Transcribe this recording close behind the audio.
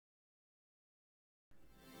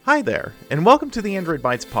Hi there, and welcome to the Android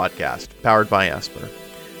Bytes podcast, powered by Esper.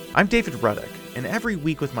 I'm David Ruddick, and every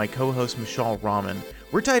week with my co-host Mishal Rahman,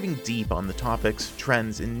 we're diving deep on the topics,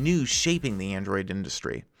 trends, and news shaping the Android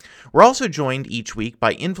industry. We're also joined each week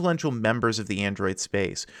by influential members of the Android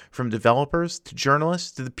space, from developers to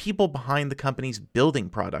journalists to the people behind the companies building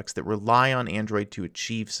products that rely on Android to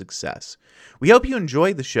achieve success. We hope you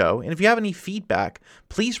enjoyed the show, and if you have any feedback,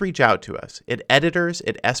 please reach out to us at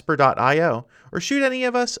editors@esper.io or shoot any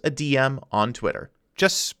of us a DM on Twitter.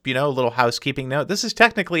 Just, a little housekeeping note. This is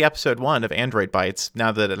technically episode 1 of Android Bytes,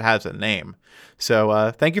 now that it has a name.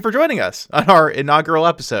 So thank you for joining us on our inaugural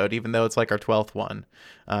episode, even though it's like our 12th one.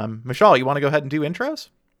 Mishal, you want to go ahead and do intros?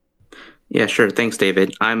 Yeah, sure. Thanks,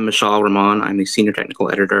 David. I'm Mishal Rahman. I'm the Senior Technical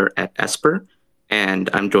Editor at Esper, and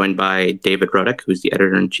I'm joined by David Ruddick, who's the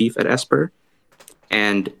Editor-in-Chief at Esper.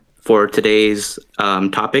 And for today's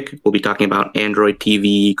topic, we'll be talking about Android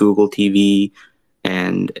TV, Google TV,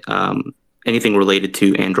 and anything related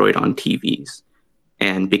to Android on TVs.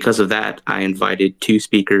 And because of that, I invited two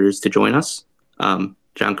speakers to join us.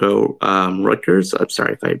 Janko Roettgers, I'm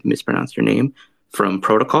sorry if I mispronounced your name, from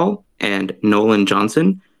Protocol, and Nolen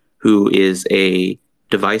Johnson, who is a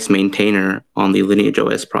device maintainer on the Lineage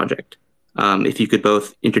OS project. If you could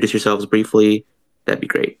both introduce yourselves briefly, that'd be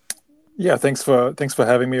great. Yeah, thanks for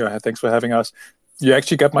having me, or thanks for having us. You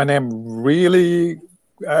actually got my name really.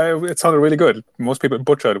 It sounded really good. Most people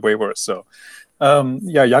butcher it way worse. So,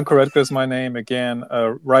 Janko Roettgers is my name. Again,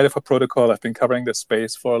 writer for Protocol. I've been covering this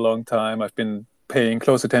space for a long time. I've been paying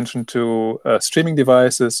close attention to streaming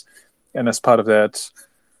devices, and as part of that,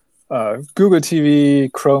 Google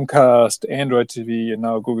TV, Chromecast, Android TV, and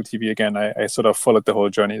now Google TV again. I sort of followed the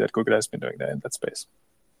whole journey that Google has been doing there in that space.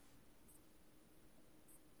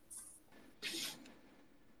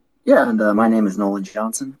 Yeah, and my name is Nolen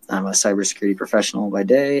Johnson. I'm a cybersecurity professional by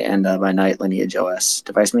day, and by night, Lineage OS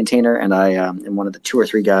device maintainer. And I am one of the 2 or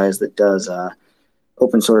 3 guys that does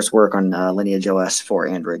open source work on Lineage OS for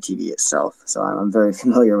Android TV itself. So I'm very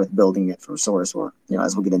familiar with building it from source, or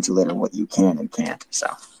as we'll get into later, what you can and can't. So.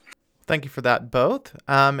 Thank you for that, both.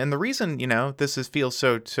 And the reason, this feels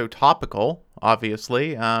so topical,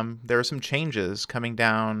 obviously, there are some changes coming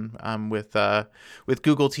down with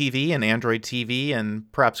Google TV and Android TV,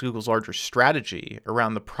 and perhaps Google's larger strategy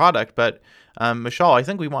around the product. But Mishal, I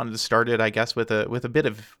think we wanted to start it, I guess, with a bit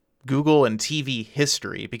of Google and TV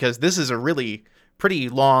history, because this is a really pretty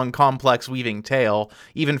long, complex, weaving tale,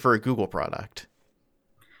 even for a Google product.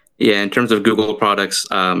 Yeah, in terms of Google products,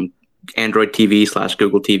 Android TV /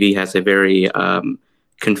 Google TV has a very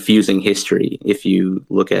confusing history. If you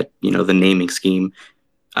look at the naming scheme,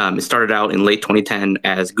 it started out in late 2010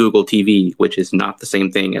 as Google TV, which is not the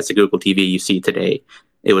same thing as the Google TV you see today.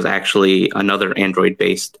 It was actually another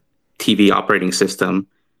Android-based TV operating system.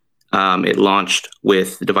 It launched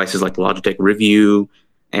with devices like Logitech Review,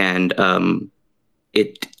 and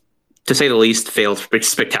it, to say the least, failed pretty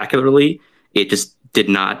spectacularly. It just did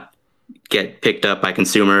not get picked up by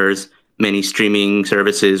consumers. Many streaming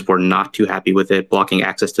services were not too happy with it, blocking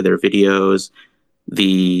access to their videos.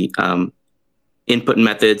 The input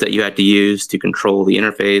methods that you had to use to control the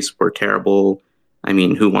interface were terrible. I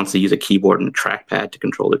mean, who wants to use a keyboard and a trackpad to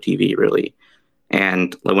control their TV, really?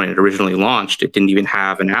 And when it originally launched, it didn't even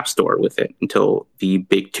have an app store with it until the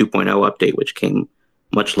big 2.0 update, which came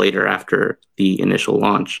much later after the initial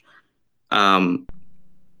launch. But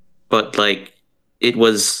it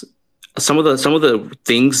was some of the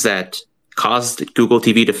things that caused Google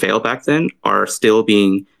TV to fail back then are still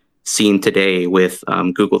being seen today with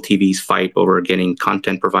Google TV's fight over getting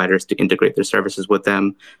content providers to integrate their services with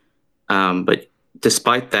them. But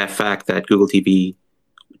despite that fact that Google TV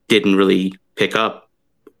didn't really pick up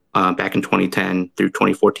back in 2010 through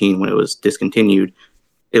 2014 when it was discontinued,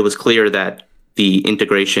 it was clear that the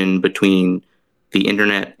integration between the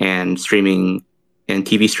internet and streaming and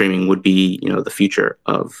TV streaming would be, the future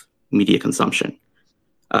of media consumption.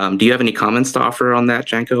 Do you have any comments to offer on that,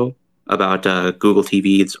 Janko, about Google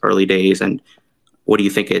TV's early days, and what do you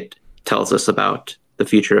think it tells us about the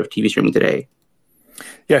future of TV streaming today?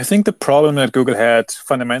 Yeah, I think the problem that Google had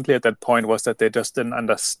fundamentally at that point was that they just didn't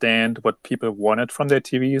understand what people wanted from their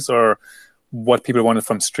TVs or what people wanted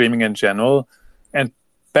from streaming in general. And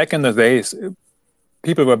back in the days,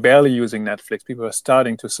 people were barely using Netflix. People were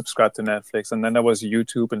starting to subscribe to Netflix. And then there was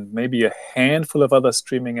YouTube and maybe a handful of other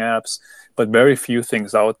streaming apps, but very few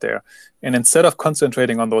things out there. And instead of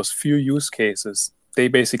concentrating on those few use cases, they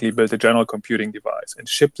basically built a general computing device and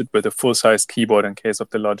shipped it with a full-size keyboard in case of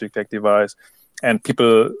the Logitech device. And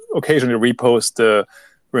people occasionally repost the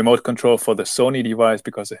remote control for the Sony device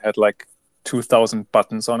because it had 2,000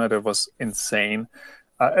 buttons on it. It was insane.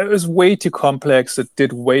 It was way too complex. It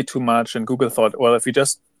did way too much, and Google thought, well, if we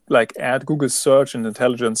just like add Google search and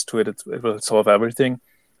intelligence to it, it will solve everything.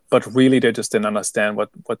 But really, they just didn't understand what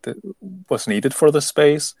was needed for the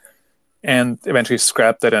space, and eventually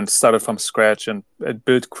scrapped it and started from scratch and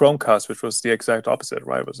built Chromecast, which was the exact opposite,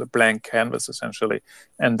 right? It was a blank canvas essentially,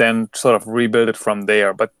 and then sort of rebuild it from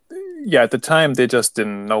there. But yeah, at the time, they just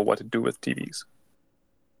didn't know what to do with TVs.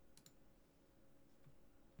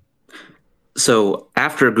 So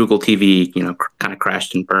after Google TV, kind of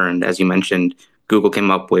crashed and burned, as you mentioned, Google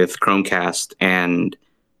came up with Chromecast, and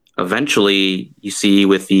eventually you see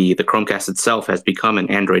with the Chromecast itself has become an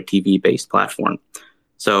Android TV based platform.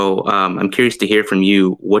 So I'm curious to hear from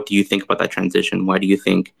you. What do you think about that transition? Why do you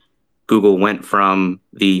think Google went from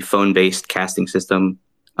the phone based casting system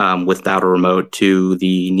without a remote to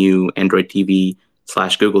the new Android TV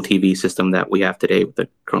 / Google TV system that we have today with the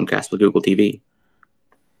Chromecast with Google TV?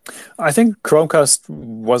 I think Chromecast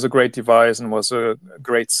was a great device and was a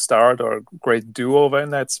great start or a great do-over in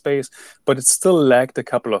that space, but it still lacked a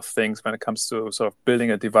couple of things when it comes to sort of building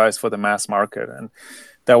a device for the mass market. And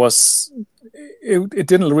that was, it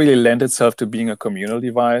didn't really lend itself to being a communal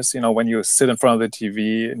device. When you sit in front of the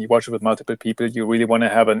TV and you watch it with multiple people, you really want to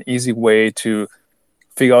have an easy way to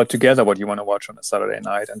figure out together what you want to watch on a Saturday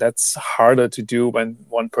night. And that's harder to do when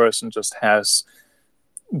one person just has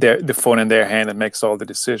the phone in their hand and makes all the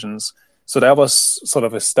decisions. So that was sort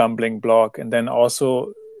of a stumbling block. And then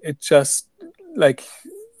also it just like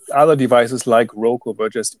other devices like Roku were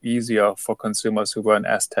just easier for consumers who weren't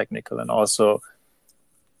as technical, and also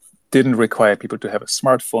didn't require people to have a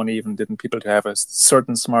smartphone, even didn't people to have a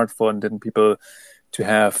certain smartphone, didn't people to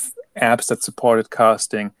have apps that supported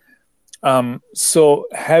casting. So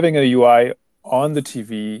having a UI on the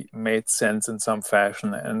TV made sense in some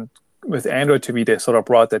fashion. And with Android TV, they sort of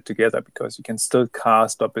brought that together because you can still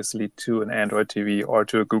cast, obviously, to an Android TV or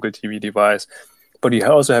to a Google TV device, but you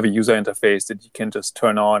also have a user interface that you can just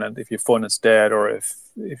turn on, and if your phone is dead or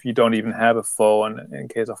if you don't even have a phone, in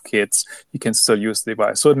case of kids, you can still use the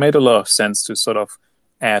device. So it made a lot of sense to sort of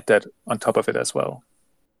add that on top of it as well.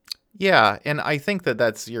 Yeah, and I think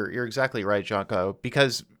that's you're exactly right, Janko,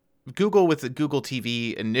 because Google with the Google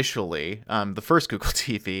TV initially, the first Google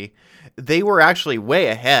TV, they were actually way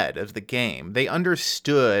ahead of the game. They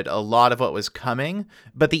understood a lot of what was coming,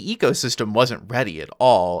 but the ecosystem wasn't ready at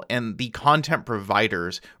all. And the content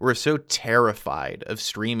providers were so terrified of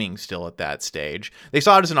streaming still at that stage. They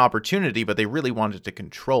saw it as an opportunity, but they really wanted to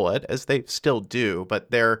control it, as they still do,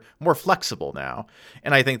 but they're more flexible now.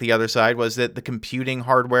 And I think the other side was that the computing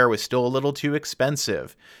hardware was still a little too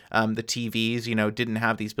expensive. The TVs, didn't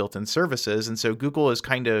have these built-in services. And so Google is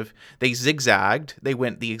they zigzagged. They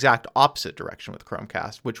went the exact opposite direction with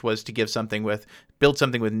Chromecast, which was to build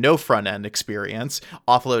something with no front-end experience,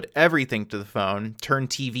 offload everything to the phone, turn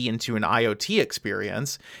TV into an IoT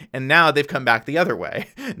experience, and now they've come back the other way.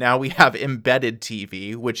 Now we have embedded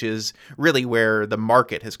TV, which is really where the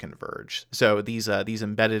market has converged. So these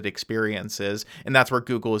embedded experiences, and that's where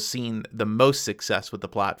Google has seen the most success with the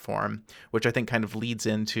platform, which I think kind of leads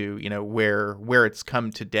into where it's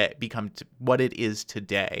become what it is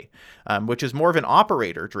today, which is more of an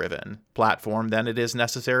operator-driven platform than it is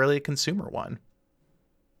necessarily a consumer one.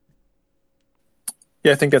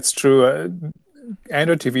 Yeah, I think that's true.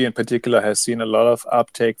 Android TV in particular has seen a lot of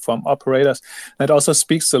uptake from operators. And it also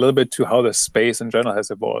speaks a little bit to how the space in general has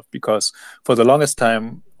evolved, because for the longest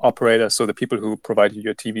time, operators, so the people who provide you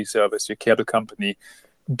your TV service, your cable company,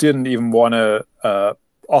 didn't even want to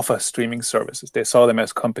offer streaming services. They saw them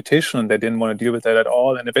as competition and they didn't want to deal with that at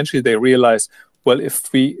all. And eventually they realized, well,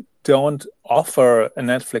 if we don't offer a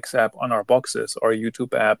Netflix app on our boxes or a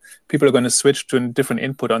YouTube app, people are going to switch to a different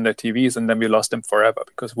input on their TVs, and then we lost them forever.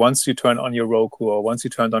 Because once you turn on your Roku or once you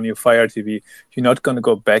turn on your Fire TV, you're not going to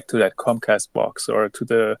go back to that Comcast box or to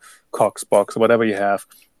the Cox box or whatever you have.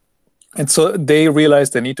 And so they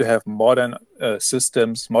realized they need to have modern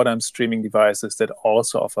systems, modern streaming devices that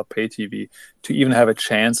also offer pay TV to even have a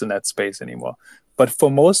chance in that space anymore. But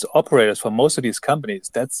for most operators, for most of these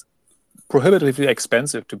companies, that's prohibitively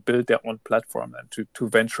expensive to build their own platform and to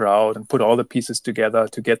venture out and put all the pieces together,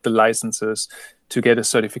 to get the licenses, to get a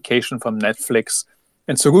certification from Netflix.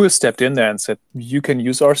 And so Google stepped in there and said, you can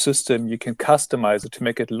use our system, you can customize it to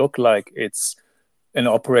make it look like it's an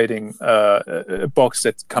operating box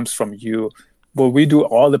that comes from you. Well, we do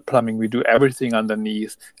all the plumbing, we do everything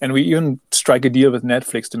underneath, and we even strike a deal with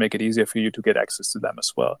Netflix to make it easier for you to get access to them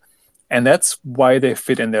as well. And that's why they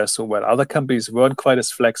fit in there so well. Other companies weren't quite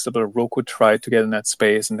as flexible. Roku tried to get in that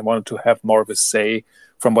space, and they wanted to have more of a say,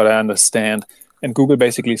 from what I understand. And Google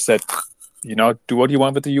basically said, do what you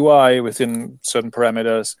want with the UI within certain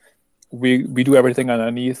parameters. we do everything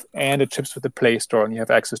underneath, and it ships with the Play Store, and you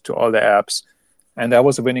have access to all the apps. And that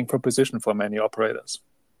was a winning proposition for many operators.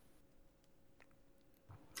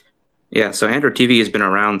 Yeah, so Android TV has been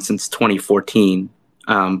around since 2014,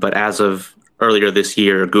 but as of earlier this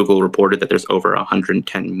year, Google reported that there's over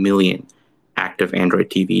 110 million active Android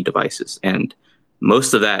TV devices, and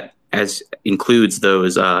most of that includes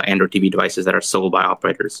those Android TV devices that are sold by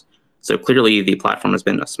operators. So clearly, the platform has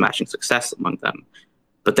been a smashing success among them.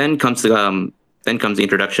 But then comes the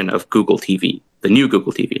introduction of Google TV, the new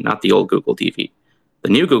Google TV, not the old Google TV. The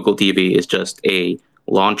new Google TV is just a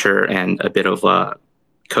launcher and a bit of a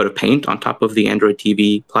coat of paint on top of the Android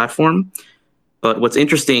TV platform. But what's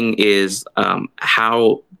interesting is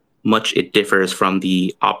how much it differs from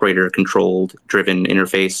the operator-controlled driven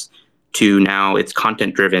interface to now it's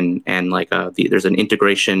content-driven, and there's an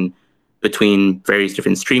integration between various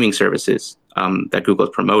different streaming services that Google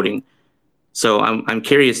is promoting. So I'm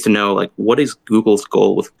curious to know, what is Google's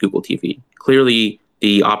goal with Google TV? Clearly,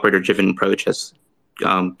 the operator-driven approach has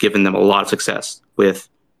given them a lot of success with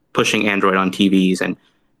pushing Android on TVs and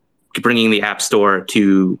bringing the App Store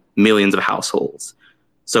to millions of households.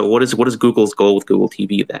 So what is Google's goal with Google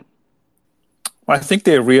TV then? Well, I think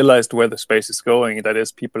they realized where the space is going. That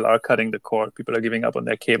is, people are cutting the cord. People are giving up on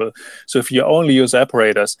their cable. So if you only use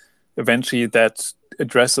operators, eventually that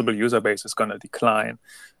addressable user base is going to decline.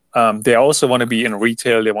 They also want to be in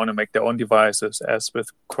retail. They want to make their own devices, as with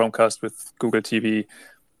Chromecast, with Google TV.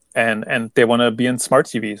 And they want to be in smart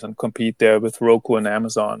TVs and compete there with Roku and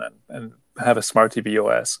Amazon and have a smart TV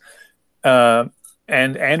OS.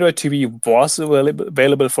 And Android TV was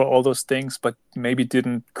available for all those things, but maybe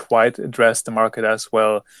didn't quite address the market as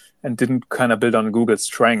well and didn't kind of build on Google's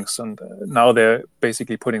strengths. And now they're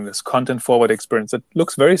basically putting this content-forward experience that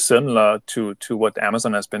looks very similar to what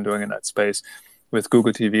Amazon has been doing in that space with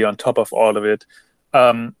Google TV on top of all of it.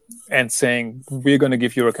 And saying, we're going to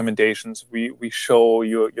give you recommendations. We show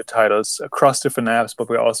your titles across different apps, but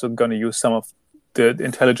we're also going to use some of the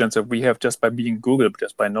intelligence that we have just by being Google,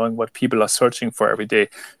 just by knowing what people are searching for every day.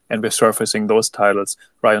 And we're surfacing those titles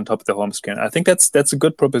right on top of the home screen. I think that's a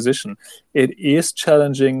good proposition. It is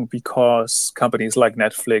challenging because companies like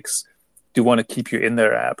Netflix do want to keep you in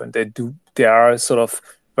their app, and they are sort of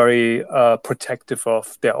very protective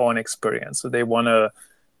of their own experience. So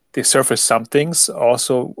they surface some things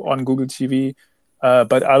also on Google TV,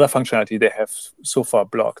 but other functionality they have so far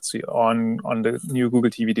blocked. So on the new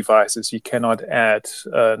Google TV devices, you cannot add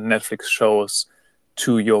Netflix shows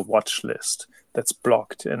to your watch list. That's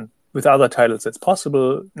blocked. And with other titles, it's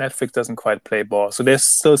possible. Netflix doesn't quite play ball. So there's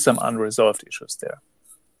still some unresolved issues there.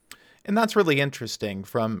 And that's really interesting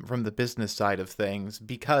from the business side of things,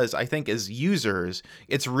 because I think as users,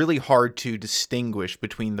 it's really hard to distinguish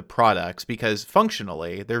between the products because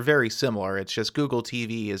functionally they're very similar. It's just Google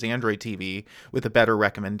TV is Android TV with a better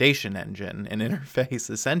recommendation engine and interface,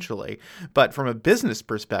 essentially. But from a business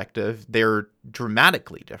perspective, they're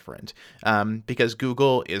dramatically different because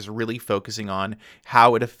Google is really focusing on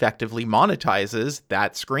how it effectively monetizes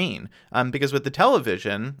that screen. Because with the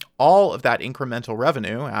television, all of that incremental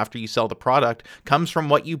revenue after you sell the product comes from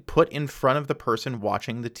what you put in front of the person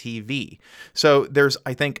watching the TV. So there's,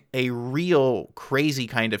 I think, a real crazy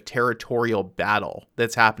kind of territorial battle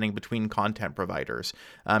that's happening between content providers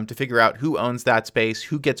to figure out who owns that space,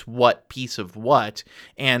 who gets what piece of what,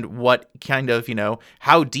 and what kind of,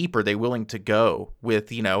 how deep are they willing to go with,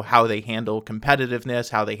 how they handle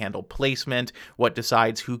competitiveness, how they handle placement, what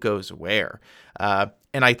decides who goes where.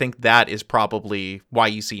 And I think that is probably why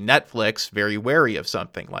you see Netflix very wary of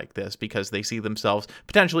something like this, because they see themselves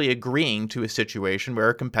potentially agreeing to a situation where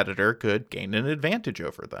a competitor could gain an advantage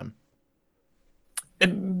over them.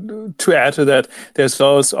 And to add to that, there's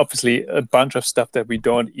also obviously a bunch of stuff that we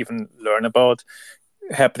don't even learn about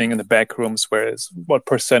happening in the back rooms, whereas what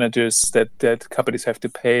percentages that companies have to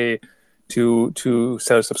pay to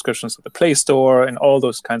sell subscriptions to the Play Store and all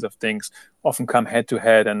those kinds of things often come head to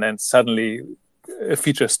head, and then suddenly a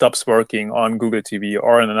feature stops working on Google TV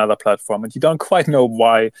or on another platform, and you don't quite know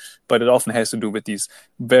why, but it often has to do with these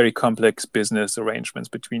very complex business arrangements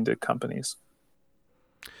between the companies.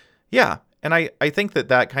 Yeah. And I think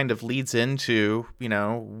that kind of leads into,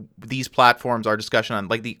 these platforms, our discussion on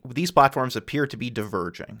these platforms appear to be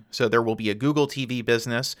diverging. So there will be a Google TV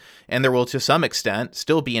business, and there will to some extent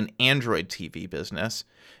still be an Android TV business,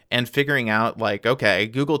 and figuring out okay,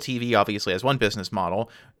 Google TV obviously has one business model.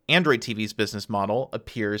 Android TV's business model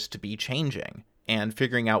appears to be changing, and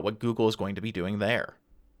figuring out what Google is going to be doing there.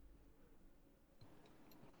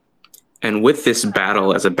 And with this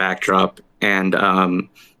battle as a backdrop, and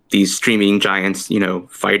these streaming giants,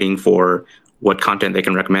 fighting for what content they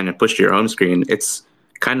can recommend and push to your home screen, it's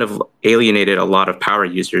kind of alienated a lot of power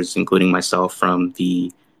users, including myself, from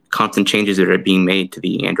the constant changes that are being made to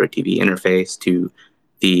the Android TV interface, to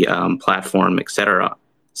the platform, etc.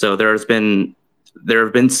 So there have been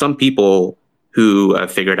some people who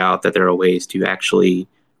have figured out that there are ways to actually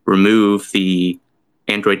remove the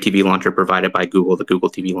Android TV launcher provided by Google, the Google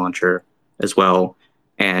TV launcher as well,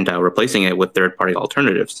 and replacing it with third-party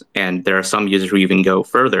alternatives. And there are some users who even go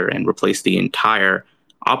further and replace the entire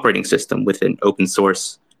operating system with an open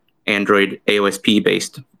source Android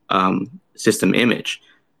AOSP-based system image.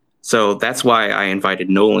 So that's why I invited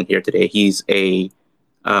Nolen here today. He's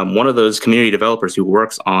one of those community developers who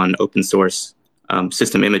works on open source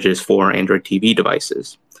system images for Android TV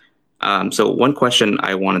devices. So one question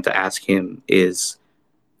I wanted to ask him is,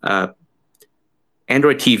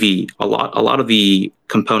 Android TV, a lot of the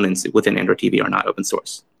components within Android TV are not open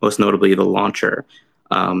source, most notably the launcher,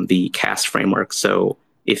 the cast framework. So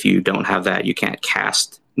if you don't have that, you can't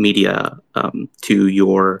cast media to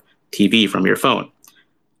your TV from your phone.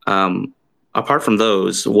 Apart from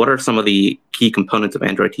those, what are some of the key components of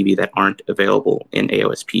Android TV that aren't available in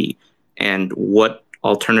AOSP? And what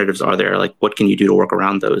alternatives are there? Like, what can you do to work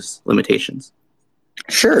around those limitations?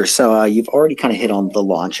 Sure. So you've already kind of hit on the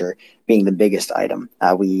launcher being the biggest item. In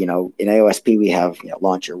AOSP, we have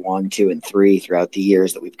launcher 1, 2, and 3 throughout the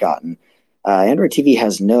years that we've gotten. Android TV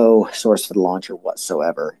has no source for the launcher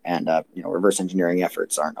whatsoever, and reverse engineering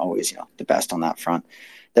efforts aren't always the best on that front.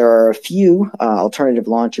 There are a few alternative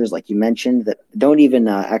launchers, like you mentioned, that don't even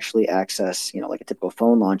actually access, like a typical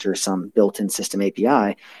phone launcher, some built-in system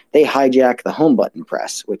API. They hijack the home button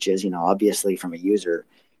press, which is, obviously from a user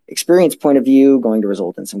experience point of view, going to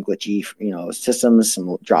result in some glitchy, systems,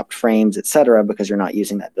 some dropped frames, etc., because you're not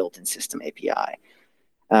using that built-in system API.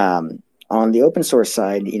 On the open source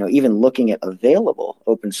side, even looking at available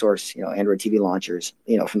open source, Android TV launchers,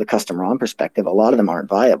 from the custom ROM perspective, a lot of them aren't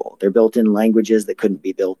viable. They're built in languages that couldn't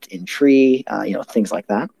be built in Tree, things like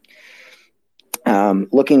that.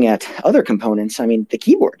 Looking at other components, the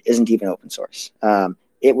keyboard isn't even open source.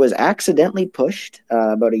 It was accidentally pushed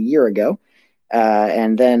about a year ago,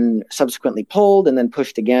 and then subsequently pulled and then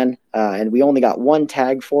pushed again. And we only got one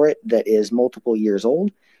tag for it that is multiple years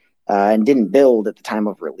old. And didn't build at the time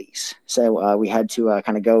of release. So we had to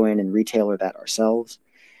kind of go in and retailer that ourselves.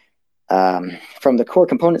 From the core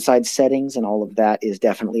component side, settings and all of that is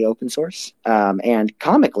definitely open source. And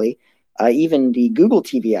comically, even the Google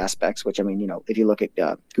TV aspects, which, if you look at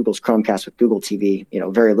Google's Chromecast with Google TV,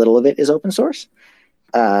 very little of it is open source.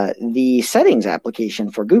 The settings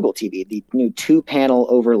application for Google TV, the new 2-panel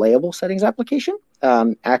overlayable settings application,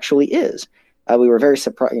 actually is. We were very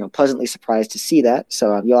pleasantly surprised to see that.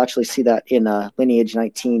 So you'll actually see that in Lineage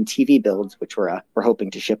 19 TV builds, which we're hoping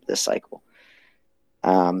to ship this cycle.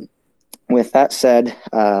 With that said,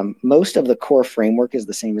 most of the core framework is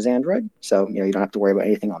the same as Android. So you don't have to worry about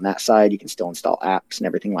anything on that side. You can still install apps and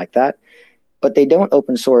everything like that. But they don't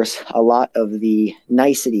open source a lot of the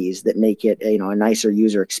niceties that make it a nicer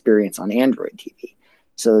user experience on Android TV.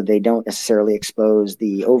 So they don't necessarily expose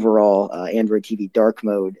the overall Android TV dark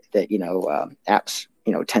mode that apps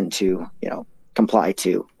tend to comply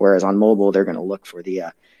to. Whereas on mobile, they're going to look for the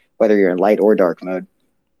whether you're in light or dark mode.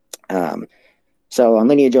 So on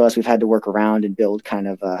Lineage OS, we've had to work around and build kind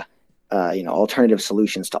of alternative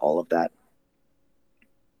solutions to all of that.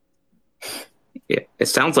 Yeah, it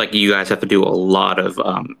sounds like you guys have to do a lot of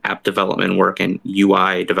app development work and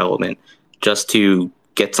UI development just to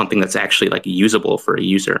get something that's actually usable for a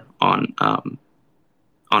user on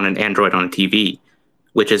an Android on a TV,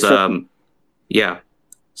 which is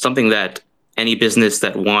something that any business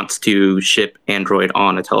that wants to ship Android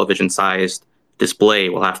on a television-sized display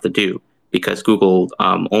will have to do, because Google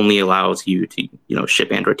only allows you to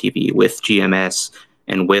ship Android TV with GMS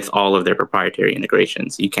and with all of their proprietary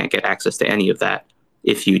integrations. You can't get access to any of that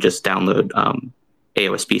if you just download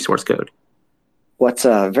AOSP source code. What's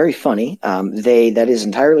very funny, that is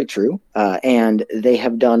entirely true, and they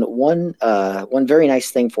have done one very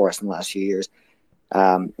nice thing for us in the last few years.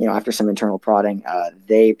 After some internal prodding,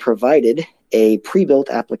 they provided a pre-built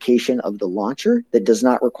application of the launcher that does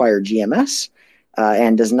not require GMS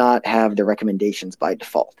and does not have the recommendations by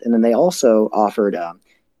default. And then they also offered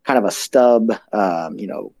kind of a stub,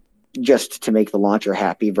 just to make the launcher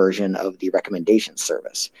happy version of the recommendations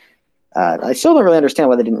service. I still don't really understand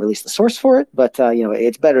why they didn't release the source for it, but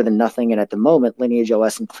it's better than nothing. And at the moment, Lineage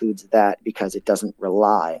OS includes that because it doesn't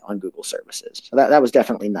rely on Google services. So that was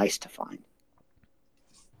definitely nice to find.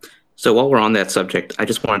 So while we're on that subject, I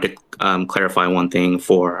just wanted to clarify one thing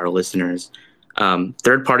for our listeners.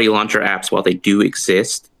 Third-party launcher apps, while they do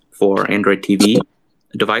exist for Android TV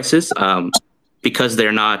devices, because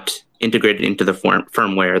they're not integrated into the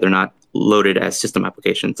firmware. They're not loaded as system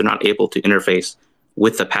applications. They're not able to interface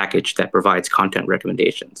with the package that provides content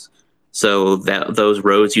recommendations. So that those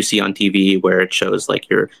rows you see on TV where it shows like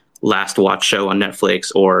your last watch show on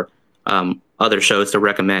Netflix or other shows to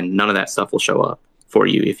recommend, none of that stuff will show up for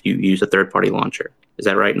you if you use a third-party launcher. Is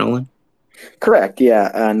that right, Nolen? Correct.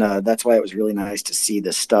 Yeah, and that's why it was really nice to see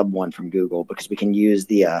the stub one from Google, because we can use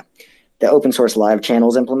the open source live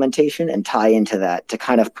channels implementation and tie into that to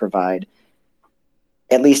kind of provide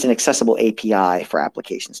at least an accessible API for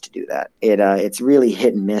applications to do that. It's really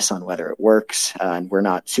hit and miss on whether it works, and we're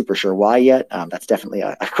not super sure why yet. That's definitely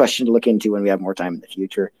a question to look into when we have more time in the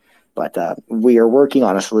future. But we are working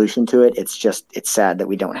on a solution to it. It's sad that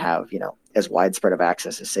we don't have as widespread of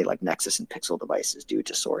access as say like Nexus and Pixel devices do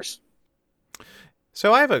to Source.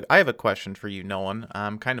 So I have a question for you, Nolen.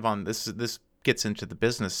 Kind of on this. This gets into the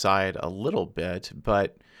business side a little bit,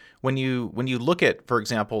 but when you look at, for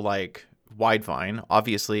example, like Widevine,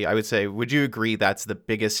 obviously, I would say, would you agree that's the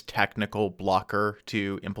biggest technical blocker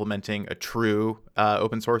to implementing a true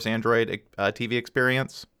open source Android TV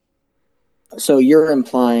experience? So you're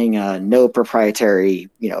implying no proprietary,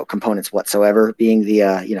 components whatsoever being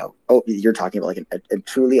the, you're talking about like a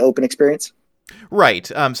truly open experience? Right.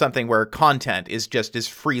 Something where content is just as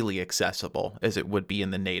freely accessible as it would be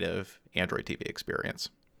in the native Android TV experience.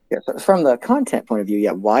 Yeah, so from the content point of view,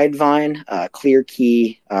 yeah, Widevine,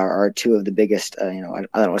 ClearKey are two of the biggest, I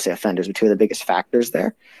don't want to say offenders, but two of the biggest factors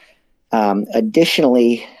there.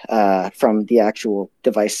 Additionally, from the actual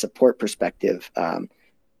device support perspective,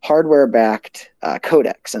 hardware-backed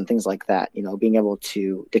codecs and things like that, being able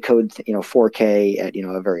to decode, 4K at,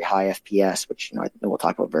 a very high FPS, which, I know we'll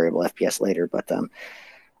talk about variable FPS later, but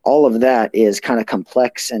all of that is kind of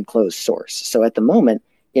complex and closed source. So at the moment,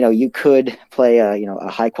 you could play a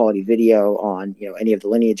high quality video on, any of the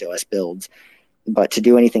Lineage OS builds, but to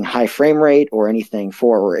do anything high frame rate or anything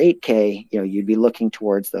 4 or 8K, you'd be looking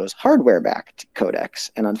towards those hardware-backed codecs.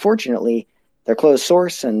 And unfortunately, they're closed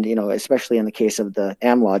source, and especially in the case of the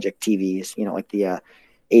Amlogic TVs, like the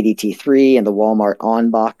ADT3 and the Walmart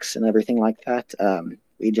On box and everything like that.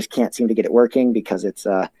 We just can't seem to get it working because it's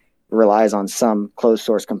relies on some closed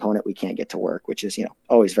source component we can't get to work, which is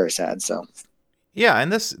always very sad. So. Yeah,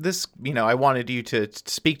 and this I wanted you to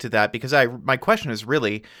speak to that because my question is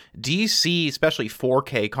really, do you see especially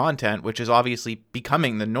 4K content, which is obviously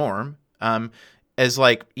becoming the norm, as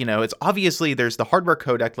like, it's obviously there's the hardware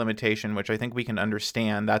codec limitation, which I think we can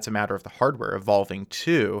understand. That's a matter of the hardware evolving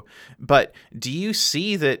too. But do you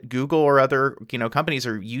see that Google or other, companies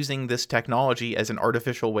are using this technology as an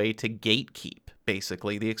artificial way to gatekeep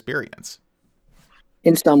basically the experience?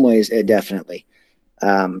 In some ways, definitely.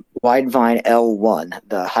 Widevine L1,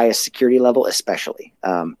 the highest security level especially.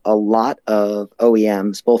 A lot of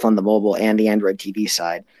OEMs, both on the mobile and the Android TV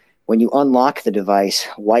side, when you unlock the device,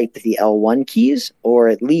 wipe the L1 keys or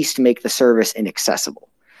at least make the service inaccessible,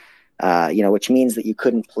 which means that you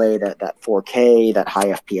couldn't play that 4K, that high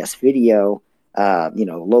FPS video,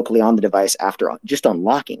 locally on the device after just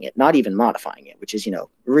unlocking it, not even modifying it, which is,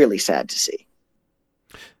 really sad to see.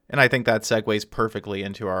 And I think that segues perfectly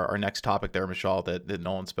into our next topic there, Michelle, that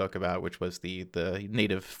Nolen spoke about, which was the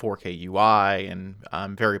native 4K UI and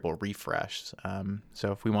variable refresh.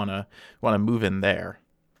 So if we want to move in there.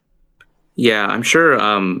 Yeah, I'm sure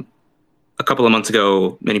a couple of months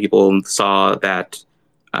ago, many people saw that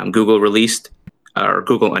Google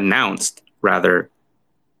announced rather,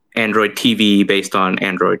 Android TV based on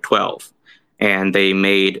Android 12. And they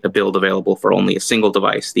made a build available for only a single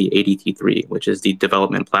device, the ADT3, which is the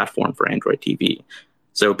development platform for Android TV.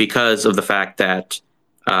 So because of the fact that,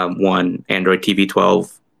 Android TV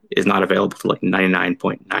 12 is not available to like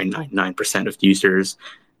 99.999% of users,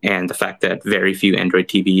 and the fact that very few Android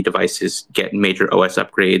TV devices get major OS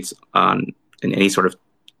upgrades in any sort of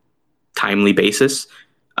timely basis,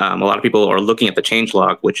 a lot of people are looking at the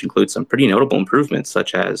changelog, which includes some pretty notable improvements,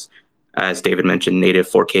 such as David mentioned, native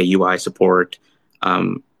 4K UI support,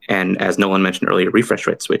 and as Nolen mentioned earlier, refresh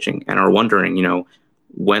rate switching, and are wondering,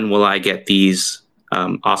 when will I get these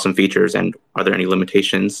awesome features, and are there any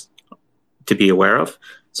limitations to be aware of?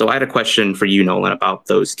 So I had a question for you, Nolen, about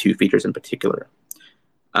those two features in particular.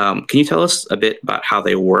 Can you tell us a bit about how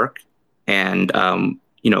they work, and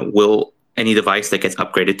will any device that gets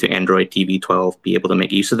upgraded to Android TV 12 be able to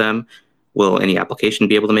make use of them? Will any application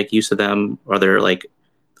be able to make use of them? Are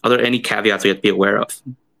there any caveats we have to be aware of?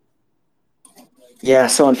 Yeah,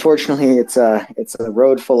 so unfortunately, it's a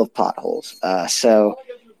road full of potholes. So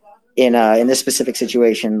in this specific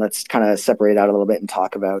situation, let's kind of separate out a little bit and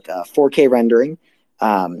talk about 4K rendering.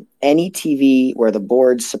 Any TV where the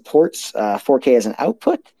board supports 4K as an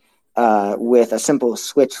output with a simple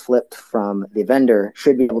switch flipped from the vendor,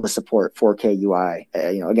 should be able to support 4K UI.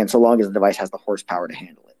 Again, so long as the device has the horsepower to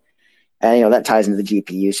handle it, and that ties into the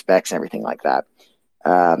GPU specs and everything like that.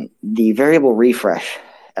 The variable refresh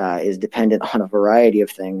is dependent on a variety of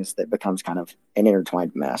things that becomes kind of an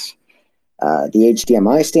intertwined mess. The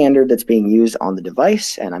HDMI standard that's being used on the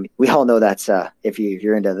device, and I mean, we all know that's if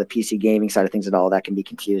you're into the PC gaming side of things at all, that can be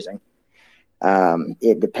confusing.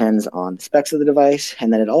 It depends on the specs of the device,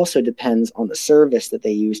 and then it also depends on the service that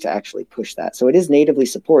they use to actually push that. So it is natively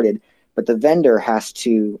supported, but the vendor has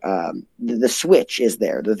to, the switch is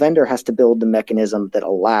there. The vendor has to build the mechanism that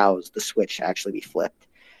allows the switch to actually be flipped.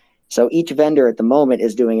 So each vendor at the moment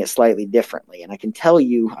is doing it slightly differently. And I can tell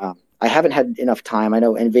you, I haven't had enough time. I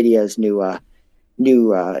know NVIDIA's new,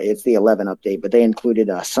 it's the 11 update, but they included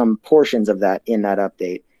some portions of that in that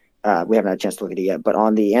update. We haven't had a chance to look at it yet. But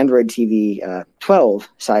on the Android TV 12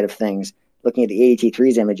 side of things, looking at the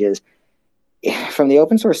ADT3's images, from the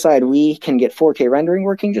open source side, we can get 4K rendering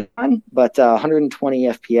working just fine, but 120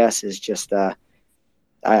 FPS is just,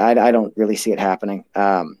 I don't really see it happening.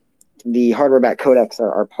 The hardware-backed codecs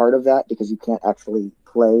are part of that because you can't actually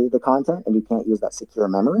play the content and you can't use that secure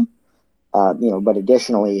memory. But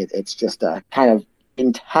additionally, it's just kind of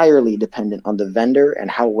entirely dependent on the vendor and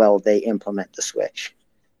how well they implement the switch.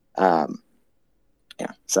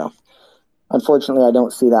 So unfortunately, I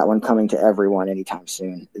don't see that one coming to everyone anytime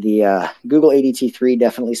soon. The Google ADT3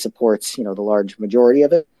 definitely supports, the large majority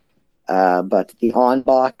of it. But the On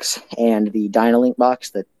box and the Dynalink box,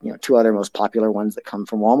 the two other most popular ones that come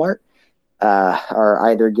from Walmart, are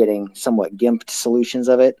either getting somewhat gimped solutions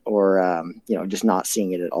of it or just not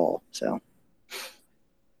seeing it at all. So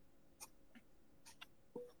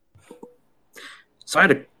I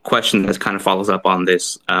had a question that kind of follows up on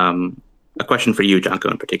this. A question for you, Janko,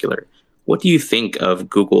 in particular. What do you think of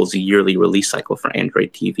Google's yearly release cycle for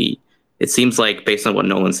Android TV? It seems like, based on what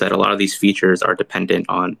Nolen said, a lot of these features are dependent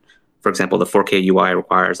on, for example, the 4K UI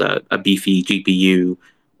requires a beefy GPU,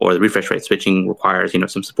 or the refresh rate switching requires,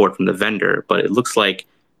 some support from the vendor. But it looks like,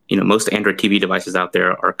 most Android TV devices out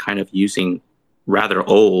there are kind of using rather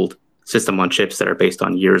old system on chips that are based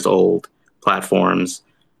on years old platforms.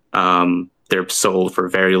 They're sold for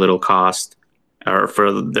very little cost, or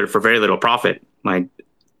for very little profit,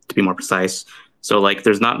 to be more precise. So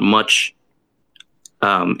there's not much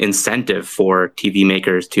incentive for TV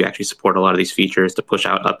makers to actually support a lot of these features, to push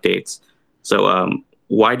out updates. So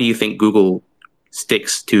why do you think Google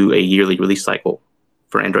sticks to a yearly release cycle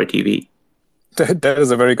for Android TV? That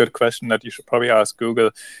is a very good question that you should probably ask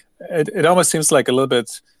Google. It almost seems like a little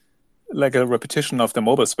bit like a repetition of the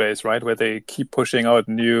mobile space, right? Where they keep pushing out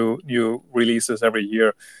new releases every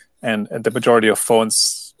year, and the majority of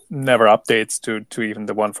phones never updates to even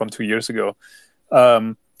the one from 2 years ago.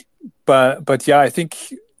 But yeah,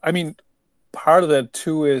 I mean, part of that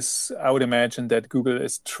too is, I would imagine that Google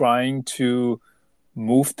is trying to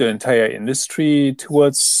move the entire industry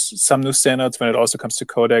towards some new standards when it also comes to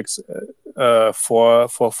codecs for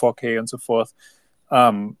 4K and so forth.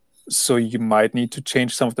 So you might need to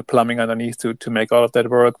change some of the plumbing underneath to make all of that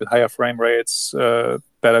work with higher frame rates,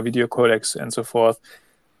 better video codecs, and so forth.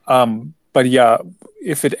 But yeah,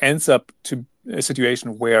 if it ends up to a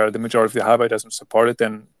situation where the majority of the hardware doesn't support it,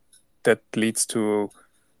 then that leads to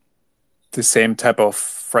the same type of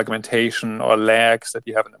fragmentation or lags that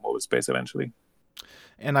you have in the mobile space eventually.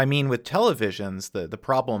 And I mean, with televisions, the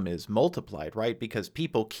problem is multiplied, right? Because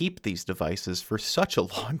people keep these devices for such a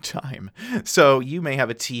long time. So you may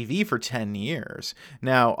have a TV for 10 years.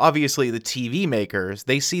 Now, obviously, the TV makers,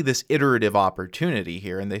 they see this iterative opportunity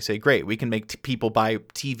here, and they say, great, we can make people buy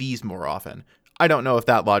TVs more often. I don't know if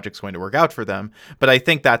that logic's going to work out for them, but I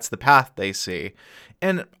think that's the path they see.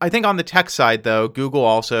 And I think on the tech side, though, Google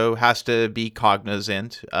also has to be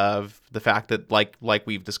cognizant of the fact that, like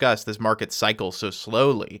we've discussed, this market cycles so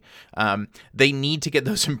slowly. They need to get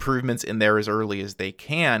those improvements in there as early as they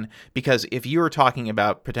can, because if you are talking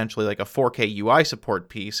about potentially like a 4K UI support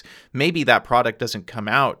piece, maybe that product doesn't come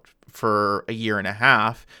out for a year and a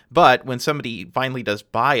half, but when somebody finally does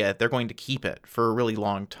buy it, they're going to keep it for a really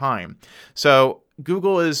long time. So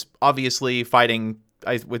Google is obviously fighting,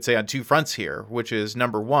 I would say, on two fronts here, which is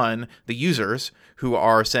number one, the users who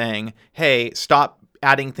are saying, hey, stop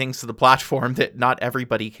adding things to the platform that not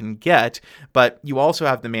everybody can get. But you also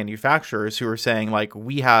have the manufacturers who are saying, like,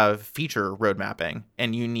 we have feature road mapping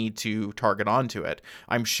and you need to target onto it.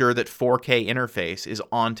 I'm sure that 4K interface is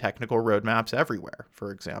on technical roadmaps everywhere,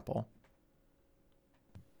 for example.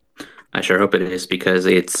 I sure hope it is, because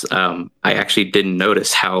it's I actually didn't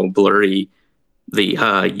notice how blurry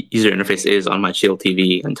the user interface is on my Shield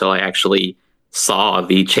TV until I actually saw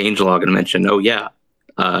the changelog and mentioned, oh yeah,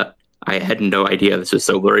 I had no idea this was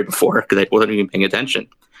so blurry before because I wasn't even paying attention.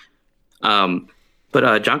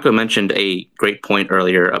 But Janko mentioned a great point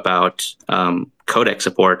earlier about codec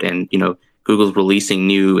support, and Google's releasing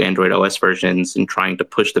new Android OS versions and trying to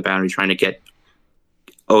push the boundaries, trying to get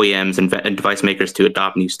OEMs and device makers to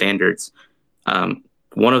adopt new standards.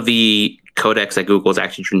 One of the codecs that Google's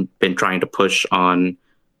actually been trying to push on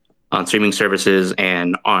streaming services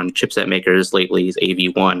and on chipset makers lately is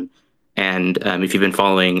AV1. And if you've been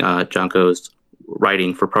following Janko's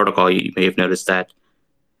writing for Protocol, you may have noticed that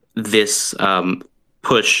this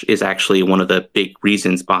push is actually one of the big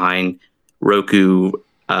reasons behind Roku,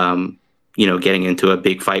 getting into a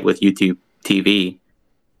big fight with YouTube TV.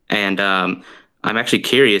 And I'm actually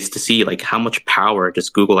curious to see how much power does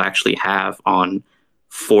Google actually have on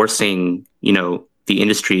forcing, the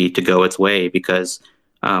industry to go its way, because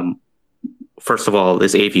first of all,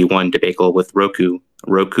 this AV1 debacle with Roku.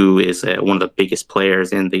 Roku is one of the biggest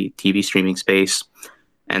players in the TV streaming space.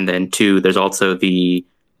 And then two, there's also the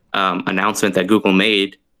announcement that Google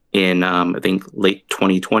made in, I think, late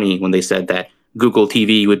 2020, when they said that Google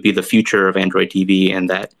TV would be the future of Android TV and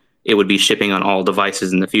that it would be shipping on all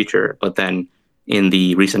devices in the future. But then in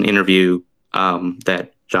the recent interview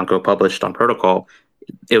that Janko published on Protocol,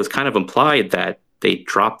 it was kind of implied that they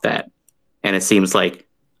dropped that. And it seems like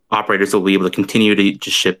operators will be able to continue to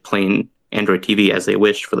just ship plain Android TV as they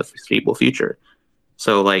wish for the foreseeable future.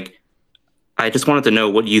 So I just wanted to know,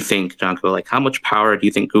 what do you think, Janko? How much power do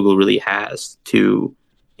you think Google really has to,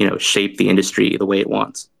 shape the industry the way it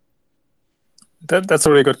wants? That's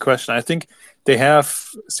a really good question. I think they have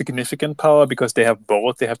significant power because they have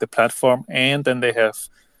both. They have the platform, and then they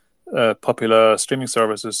have popular streaming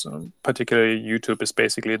services. Particularly, YouTube is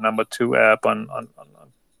basically the number 2 app on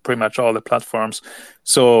pretty much all the platforms.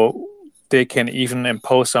 So they can even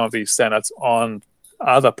impose some of these standards on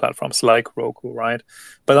other platforms like Roku, right?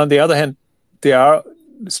 But on the other hand, there are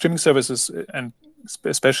streaming services, and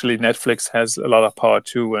especially Netflix has a lot of power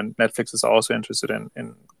too, and Netflix is also interested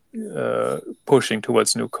in pushing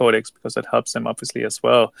towards new codecs because that helps them obviously as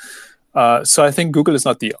well. So I think Google is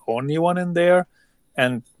not the only one in there,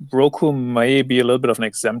 and Roku may be a little bit of an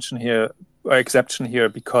exception here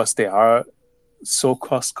because they are so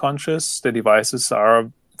cost conscious. The devices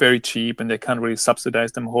are very cheap and they can't really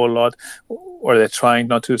subsidize them a whole lot, or they're trying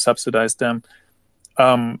not to subsidize them.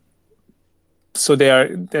 So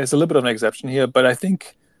there's a little bit of an exception here, but I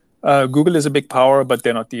think Google is a big power, but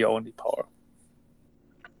they're not the only power.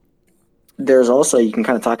 There's also, you can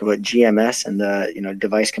kind of talk about GMS and the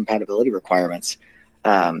device compatibility requirements.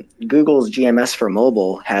 Google's GMS for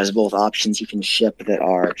mobile has both options you can ship that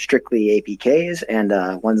are strictly APKs and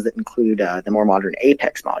ones that include the more modern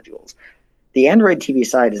Apex modules. The Android TV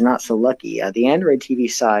side is not so lucky. The Android TV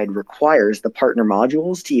side requires the partner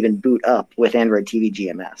modules to even boot up with Android TV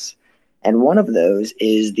GMS. And one of those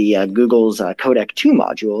is the Google's Codec 2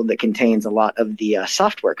 module that contains a lot of the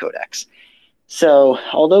software codecs. So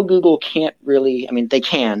although Google can't really, they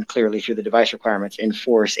can clearly through the device requirements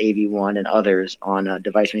enforce AV1 and others on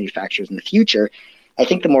device manufacturers in the future, I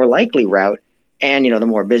think the more likely route and the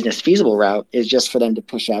more business feasible route is just for them to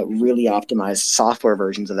push out really optimized software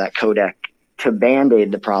versions of that codec to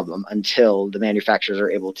band-aid the problem until the manufacturers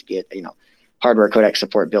are able to get hardware codec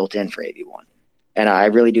support built in for AV1. And I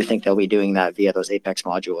really do think they'll be doing that via those Apex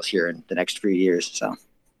modules here in the next few years. So.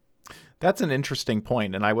 That's an interesting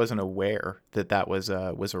point, and I wasn't aware that was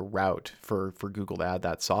a route for Google to add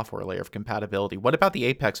that software layer of compatibility. What about the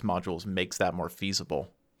Apex modules makes that more feasible?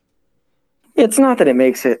 It's not that it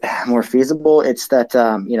makes it more feasible. It's that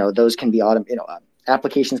those can be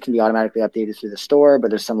applications can be automatically updated through the store,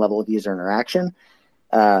 but there's some level of user interaction.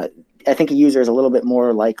 I think a user is a little bit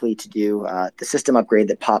more likely to do the system upgrade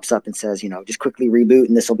that pops up and says, just quickly reboot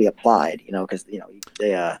and this will be applied. Because the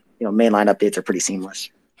mainline updates are pretty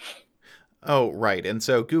seamless. Oh, right. And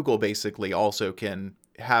so Google basically also can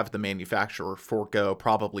have the manufacturer forego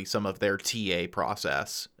probably some of their TA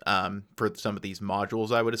process for some of these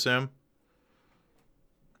modules, I would assume.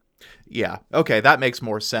 Yeah. Okay. That makes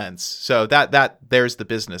more sense. So that there's the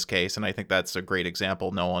business case. And I think that's a great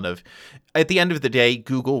example, Nolen, of at the end of the day,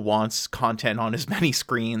 Google wants content on as many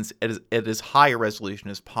screens at as high a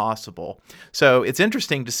resolution as possible. So it's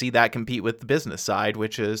interesting to see that compete with the business side,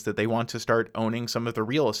 which is that they want to start owning some of the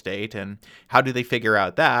real estate. And how do they figure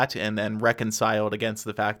out that and then reconcile it against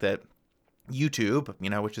the fact that YouTube,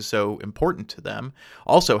 which is so important to them,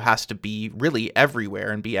 also has to be really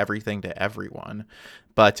everywhere and be everything to everyone.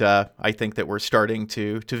 But I think that we're starting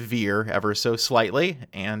to veer ever so slightly,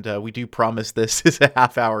 and we do promise this is a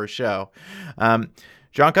half-hour show.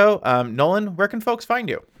 Janko, Nolen, where can folks find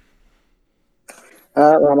you?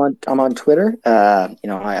 Well, I'm on Twitter.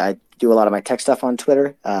 I do a lot of my tech stuff on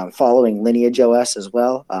Twitter, following Lineage OS as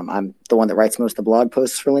well. I'm the one that writes most of the blog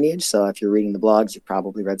posts for Lineage, so if you're reading the blogs, you've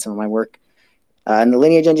probably read some of my work. And the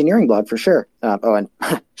Lineage Engineering blog for sure. And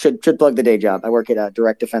should plug the day job. I work at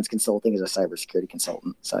Direct Defense Consulting as a cybersecurity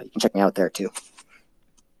consultant, so you can check me out there too.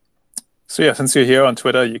 So yeah, since you're here on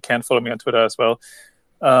Twitter, you can follow me on Twitter as well.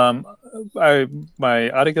 My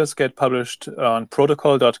articles get published on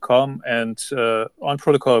protocol.com, and on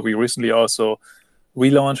Protocol we recently also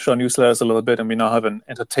relaunched our newsletters a little bit, and we now have an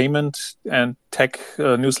entertainment and tech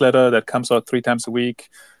newsletter that comes out 3 times a week.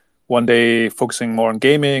 One day focusing more on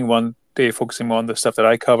gaming, one day focusing more on the stuff that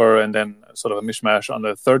I cover, and then sort of a mishmash on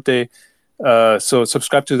the third day. So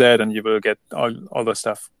subscribe to that, and you will get all the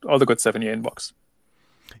stuff, all the good stuff in your inbox.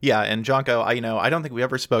 Yeah, and Janko, I don't think we've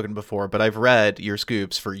ever spoken before, but I've read your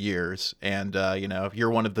scoops for years, and you're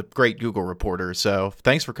one of the great Google reporters. So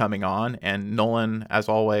thanks for coming on. And Nolen, as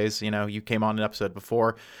always, you came on an episode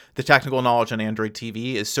before. The technical knowledge on Android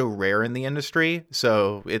TV is so rare in the industry,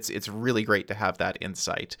 so it's really great to have that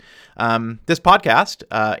insight. This podcast,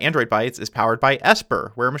 Android Bytes, is powered by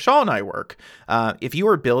Esper, where Michelle and I work. If you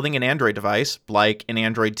are building an Android device, like an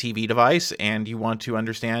Android TV device, and you want to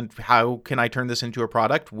understand how can I turn this into a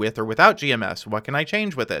product with or without GMS, what can I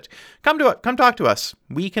change with it? Come talk to us.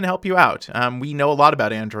 We can help you out. We know a lot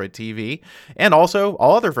about Android TV and also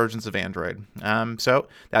all other versions of Android. So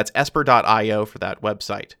that's esper.io for that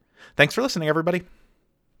website. Thanks for listening, everybody.